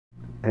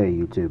Hey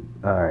YouTube.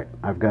 Alright,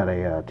 I've got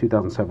a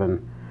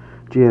 2007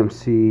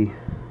 GMC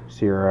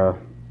Sierra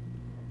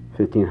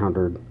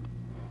 1500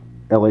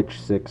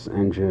 LH6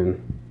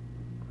 engine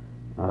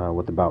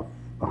with about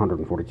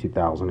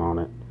 142,000 on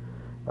it.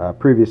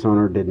 Previous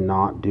owner did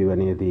not do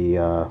any of the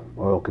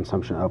oil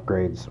consumption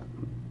upgrades.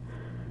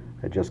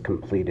 I just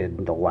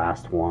completed the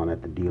last one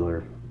at the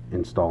dealer,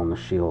 installing the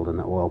shield and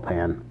the oil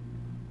pan.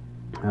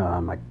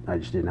 I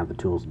just didn't have the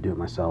tools to do it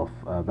myself.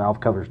 Valve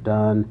cover's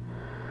done.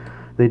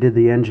 They did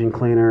the engine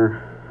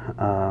cleaner.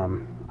 I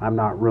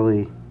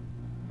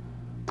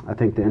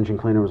think the engine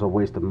cleaner was a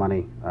waste of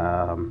money.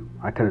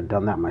 I could have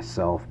done that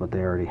myself, but they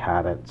already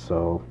had it,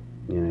 so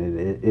you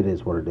know it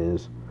is what it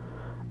is.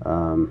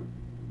 The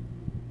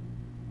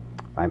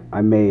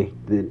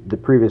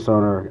previous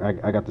owner,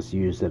 I got this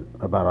used at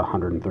about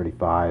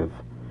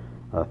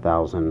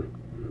 135,000,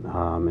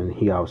 and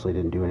he obviously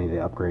didn't do any of the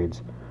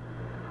upgrades.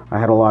 I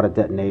had a lot of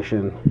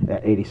detonation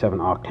at 87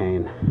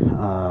 octane.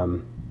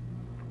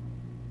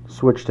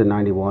 Switched to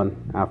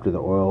 91 after the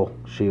oil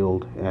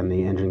shield and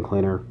the engine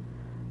cleaner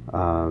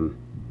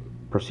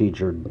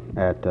procedured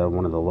at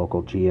one of the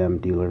local GM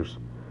dealers.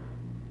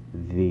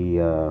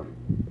 The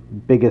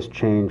biggest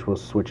change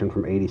was switching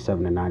from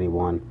 87 to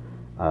 91.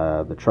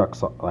 The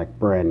truck's like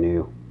brand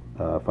new.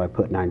 If I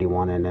put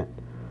 91 in it,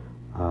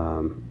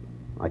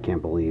 I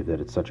can't believe that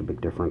it's such a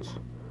big difference.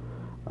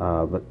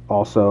 But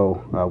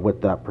also with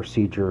that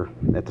procedure,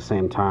 at the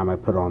same time, I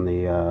put on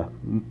the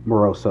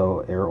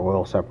Moroso air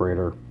oil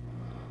separator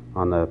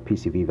on the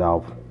PCV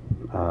valve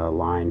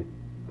line.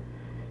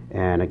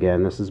 And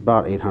again, this is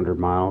about 800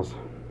 miles.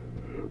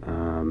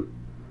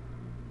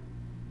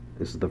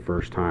 This is the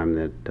first time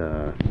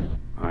that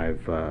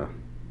I've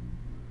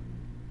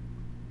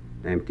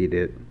emptied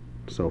it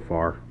so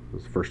far.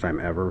 It's the first time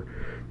ever.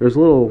 There's a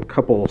little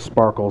couple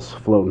sparkles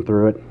floating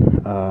through it.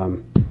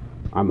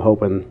 I'm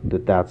hoping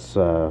that that's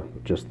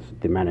just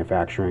the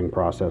manufacturing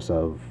process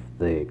of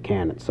the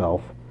can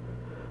itself.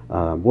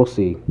 We'll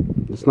see.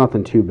 It's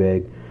nothing too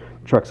big.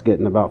 Truck's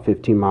getting about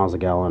 15 miles a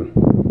gallon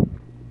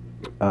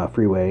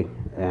freeway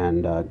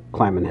and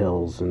climbing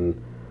hills and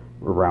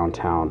around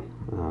town.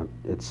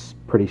 It's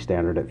pretty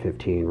standard at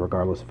 15,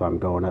 regardless if I'm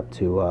going up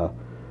to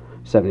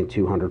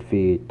 7,200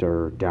 feet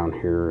or down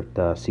here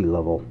at sea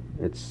level.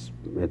 It's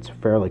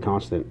fairly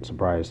constant.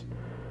 Surprised.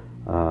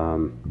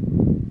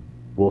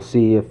 We'll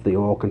see if the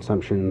oil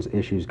consumption's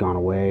issue's gone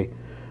away.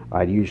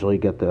 I'd usually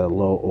get the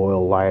low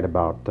oil light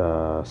about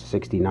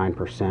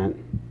 69%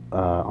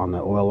 on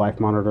the oil life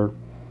monitor.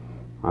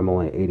 I'm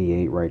only at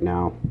 88 right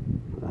now,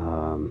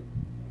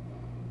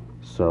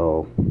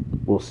 so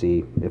we'll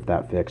see if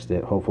that fixed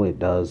it. Hopefully it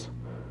does.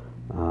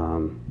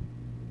 You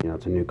know,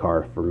 it's a new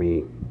car for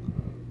me,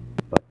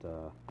 but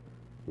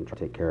I'm trying to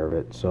take care of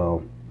it.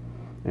 So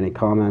any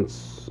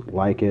comments,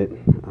 like it,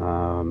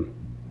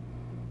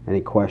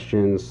 any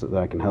questions that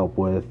I can help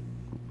with,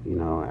 you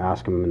know,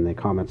 ask them in the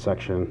comment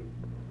section.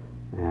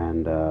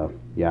 And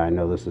yeah, I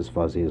know this is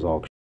fuzzy as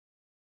all